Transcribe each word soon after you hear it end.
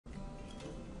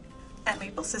At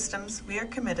Maple Systems, we are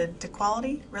committed to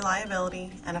quality,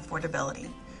 reliability, and affordability.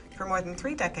 For more than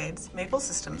 3 decades, Maple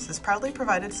Systems has proudly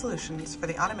provided solutions for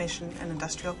the automation and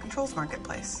industrial controls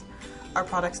marketplace. Our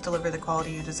products deliver the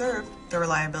quality you deserve, the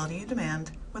reliability you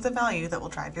demand, with a value that will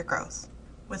drive your growth.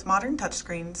 With modern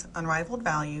touchscreens, unrivaled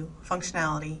value,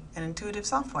 functionality, and intuitive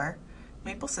software,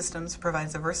 Maple Systems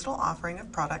provides a versatile offering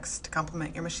of products to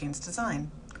complement your machine's design.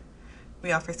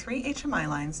 We offer 3 HMI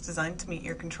lines designed to meet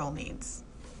your control needs.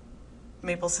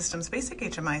 Maple Systems Basic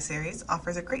HMI series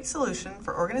offers a great solution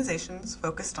for organizations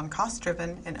focused on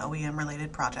cost-driven and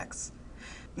OEM-related projects.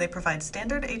 They provide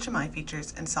standard HMI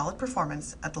features and solid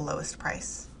performance at the lowest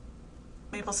price.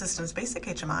 Maple Systems Basic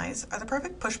HMIs are the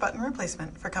perfect push-button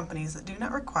replacement for companies that do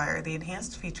not require the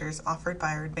enhanced features offered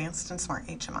by our advanced and smart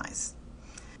HMIs.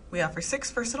 We offer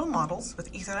 6 versatile models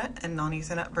with Ethernet and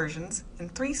non-Ethernet versions in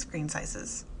 3 screen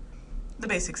sizes. The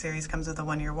Basic series comes with a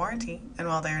 1-year warranty, and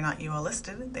while they are not UL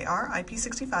listed, they are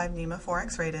IP65 NEMA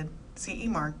 4X rated, CE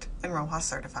marked, and RoHS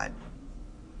certified.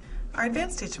 Our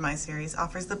Advanced HMI series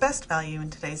offers the best value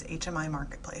in today's HMI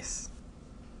marketplace.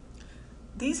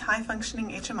 These high-functioning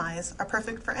HMIs are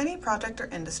perfect for any project or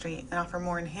industry and offer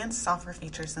more enhanced software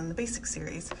features than the Basic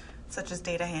series, such as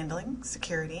data handling,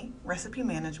 security, recipe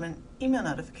management, email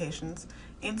notifications,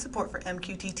 and support for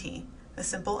MQTT, a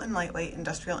simple and lightweight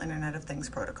industrial Internet of Things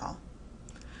protocol.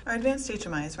 Our advanced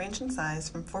HMIs range in size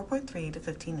from 4.3 to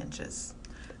 15 inches.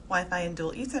 Wi-Fi and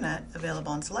dual Ethernet,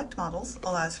 available on select models,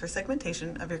 allows for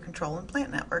segmentation of your control and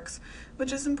plant networks,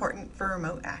 which is important for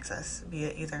remote access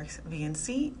via either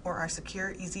VNC or our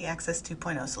secure Easy Access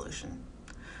 2.0 solution.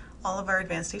 All of our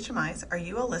advanced HMIs are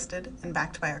UL listed and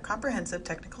backed by our comprehensive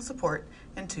technical support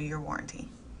and 2-year warranty.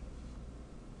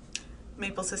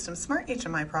 Maple Systems Smart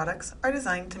HMI products are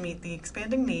designed to meet the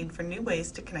expanding need for new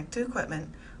ways to connect to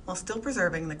equipment while still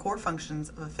preserving the core functions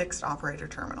of a fixed operator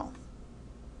terminal.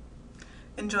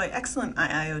 Enjoy excellent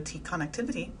IIoT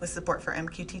connectivity with support for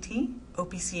MQTT,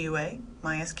 OPC-UA,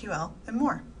 MySQL, and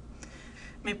more.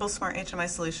 Maple Smart HMI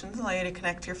solutions allow you to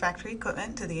connect your factory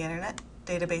equipment to the Internet,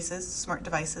 databases, smart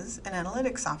devices, and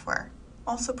analytics software.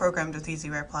 Also programmed with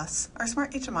EasyWare Plus, our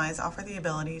Smart HMIs offer the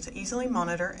ability to easily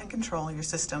monitor and control your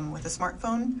system with a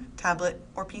smartphone, tablet,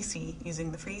 or PC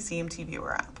using the free CMT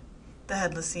Viewer app. The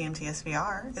headless CMT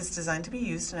SVR is designed to be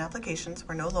used in applications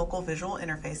where no local visual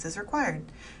interface is required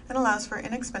and allows for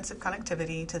inexpensive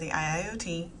connectivity to the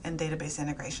IIoT and database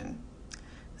integration.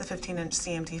 The 15-inch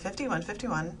CMT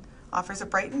 5151 offers a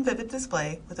bright and vivid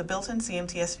display with a built-in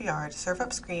CMT SVR to serve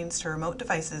up screens to remote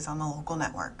devices on the local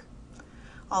network.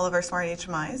 All of our Smart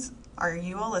HMIs are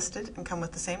UL listed and come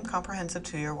with the same comprehensive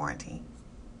 2-year warranty.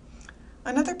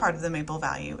 Another part of the Maple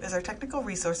value is our technical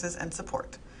resources and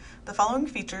support. The following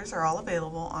features are all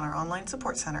available on our online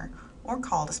support center or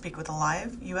call to speak with a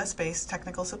live US-based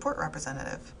technical support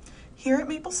representative. Here at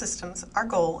Maple Systems, our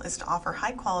goal is to offer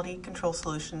high-quality control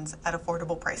solutions at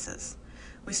affordable prices.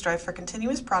 We strive for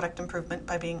continuous product improvement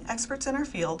by being experts in our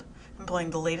field, employing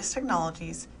the latest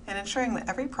technologies, and ensuring that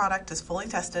every product is fully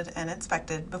tested and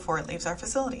inspected before it leaves our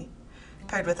facility.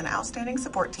 Paired with an outstanding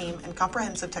support team and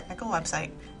comprehensive technical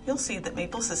website, you'll see that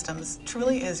Maple Systems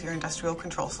truly is your industrial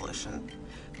control solution.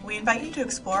 We invite you to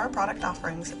explore our product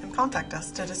offerings and contact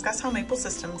us to discuss how Maple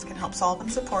Systems can help solve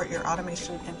and support your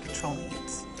automation and control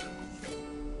needs.